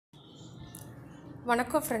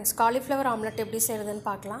வணக்கம் friends, cauliflower omelette எப்படி செய்கிறதுன்னு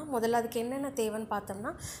பார்க்கலாம். முதல்ல அதுக்கு என்னென்ன தேவைன்னு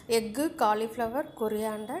பார்த்தோம்னா, egg, cauliflower,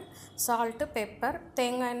 coriander, salt, pepper,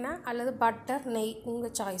 தேங்காய் எண்ணெய் அல்லது பட்டர், நெய்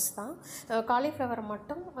உங்கள் சாய்ஸ் தான். காலிஃப்ளவரை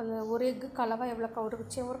மட்டும் அந்த ஒரு எக்கு கலவை எவ்வளோ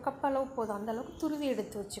ஒரு கப் அளவு போதும், அந்தளவுக்கு துருவி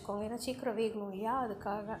எடுத்து வச்சுக்கோங்க. ஏன்னா சீக்கிரம் வேகணும் இல்லையா,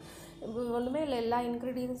 அதுக்காக. ஒன்றுமே இல்லை, எல்லா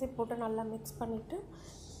இன்க்ரீடியன்ஸையும் போட்டு நல்லா மிக்ஸ் பண்ணிவிட்டு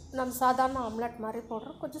நம்ம சாதாரண ஆம்லெட் மாதிரி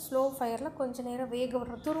போடுறோம். கொஞ்சம் ஸ்லோ ஃபயரில் கொஞ்சம் நேரம் வேக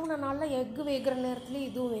விடுறோம். துருவினால எக்கு வேகிற நேரத்துலேயே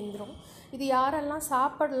இதுவும் வெந்துடும். இது யாரெல்லாம்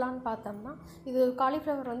சாப்பிடலான்னு பார்த்தோம்னா, இது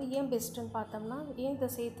காலிஃப்ளவர் ஏன் பெஸ்ட்டுன்னு பார்த்தோம்னா, ஏன் இதை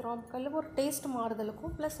சேர்த்துறோம் கையில் ஒரு டேஸ்ட்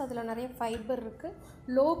மாறுதலுக்கும், ப்ளஸ் அதில் நிறைய ஃபைபர் இருக்குது,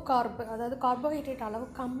 லோ கார்பு, அதாவது கார்போஹைட்ரேட் அளவு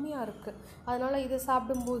கம்மியாக இருக்குது. அதனால் இதை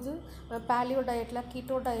சாப்பிடும்போது பேலியோ டயட்டில்,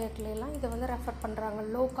 கீட்டோ டயட்லலாம் இதை ரெஃபர் பண்ணுறாங்க.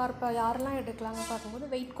 லோ கார்பை யாரெல்லாம் எடுக்கலாம்னு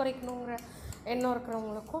பார்க்கும்போது வெயிட் குறைக்கணுங்கிற எண்ணம்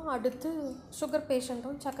இருக்கிறவங்களுக்கும், அடுத்து சுகர்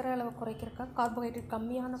பேஷண்ட்டும் சர்க்கரை அளவை குறைக்கிறக்காக கார்போஹைட்ரேட்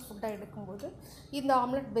கம்மியான ஃபுட்டாக எடுக்கும்போது இந்த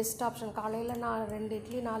ஆம்லெட் பெஸ்ட் ஆப்ஷன். காலையில் நான் 2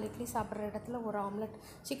 இட்லி 4 இட்லி சாப்பிட்ற இடத்துல ஒரு ஆம்லெட்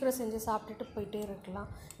சீக்கிரம் செஞ்சு சாப்பிட்டுட்டு போயிட்டே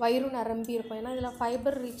இருக்கலாம். வயிறும் நிரம்பி இருக்கும், ஏன்னா இதில்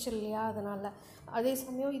ஃபைபர் ரிச் இல்லையா, அதனால். அதே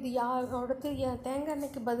சமயம் இது அடுத்து தேங்காய்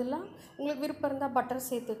எண்ணெய்க்கு பதிலாக உங்களுக்கு விருப்பம் இருந்தால் பட்டர்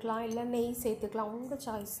சேர்த்துக்கலாம், இல்லை நெய் சேர்த்துக்கலாம், உங்கள்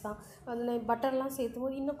சாய்ஸ் தான். அந்த பட்டர்லாம் சேர்த்தும்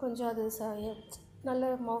போது இன்னும் கொஞ்சம் அது நல்ல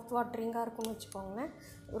மவுத் வாட்டரிங்காக இருக்கும்னு வச்சுக்கோங்களேன்.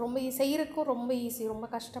 ரொம்ப செய்கிறக்கும் ரொம்ப ஈஸி, ரொம்ப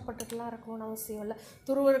கஷ்டப்பட்டுட்டுலாம் இருக்கணும்னு அவசியம் இல்லை.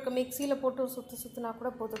 துருவருக்கு மிக்சியில் போட்டு சுற்றினா கூட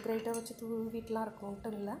போதும், கிரைண்டர் வச்சு வீட்டெலாம்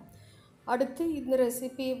இருக்கணுன்ட்டு இல்லை. அடுத்து இந்த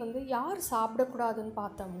ரெசிபியை யார் சாப்பிடக்கூடாதுன்னு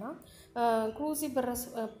பார்த்தோம்னா, க்ரூசிபரஸ்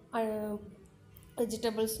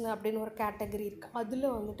வெஜிடபிள்ஸ்னு அப்படின்னு ஒரு கேட்டகரி இருக்குது.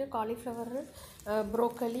 அதில் காலிஃப்ளவரு,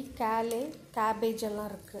 ப்ரோக்கலி, கேபேஜ்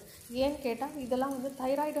எல்லாம் இருக்குது. ஏன்னு கேட்டால் இதெல்லாம்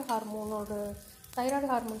தைராய்டு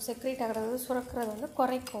ஹார்மோன் செக்ரேட் ஆகிறது, சுரக்கிறது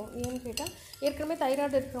குறைக்கும். ஏன்னு கேட்டால் ஏற்கனவே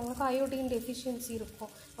தைராய்டு இருக்கிறவங்களுக்கு அயோடின் டெஃபிஷியன்சி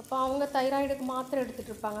இருக்கும். அப்போ அவங்க தைராய்டுக்கு மாத்திரை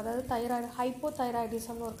எடுத்துகிட்டு இருப்பாங்க. அதாவது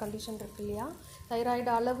ஹைப்போதைராய்டிசம்னு ஒரு கண்டிஷன் இருக்குது இல்லையா,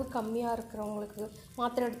 தைராய்டு அளவு கம்மியாக இருக்கிறவங்களுக்கு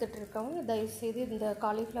மாத்திரை எடுத்துகிட்டு இருக்கவங்க தயவுசெய்து இந்த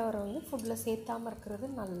காலிஃப்ளவரை ஃபுட்டில் சேர்த்தாமல் இருக்கிறது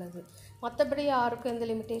நல்லது. மற்றபடி யாருக்கும் எந்த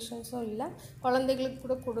லிமிட்டேஷன்ஸும் இல்லை. குழந்தைகளுக்கு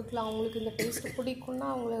கூட கொடுக்கலாம். அவங்களுக்கு இந்த டேஸ்ட்டு பிடிக்குன்னா,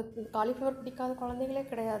 அவங்களுக்கு காலிஃப்ளவர் பிடிக்காத குழந்தைங்களே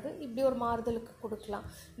கிடையாது. இப்படி ஒரு மாறுதலுக்கு கொடுக்கலாம்.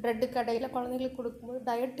 ப்ரெட்டு கடையில் குழந்தைங்களுக்கு கொடுக்கும்போது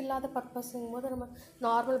டயட் இல்லாத பர்பஸுங்கும் போது நம்ம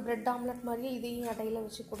நார்மல் ப்ரெட் ஆம்லெட் மாதிரியே இதையும் இடையில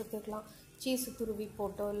வச்சு கொடுத்துக்கலாம். சீஸு துருவி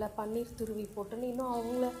போட்டோ இல்லை பன்னீர் துருவி போட்டோன்னு இன்னும்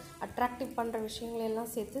அவங்கள அட்ராக்டிவ் பண்ணுற விஷயங்களெல்லாம்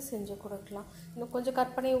சேர்த்து செஞ்சு கொடுக்கலாம். இன்னும் கொஞ்சம்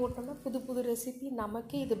கற்பனையை ஓட்டோம்னா புது ரெசிபி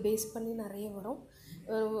நமக்கே இது பேஸ் பண்ணி நிறைய வரும்.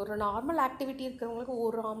 ஒரு நார்மல் ஆக்டிவிட்டி இருக்கிறவங்களுக்கு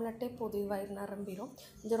ஒரு ஆம்லெட்டே போதும், வயிறு நிரம்பிடும்.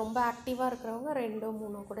 கொஞ்சம் ரொம்ப ஆக்டிவாக இருக்கிறவங்க 2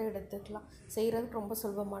 3 கூட எடுத்துக்கலாம். செய்கிறதுக்கு ரொம்ப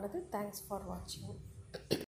சுலபமானது. தேங்க்ஸ் ஃபார் வாட்சிங்.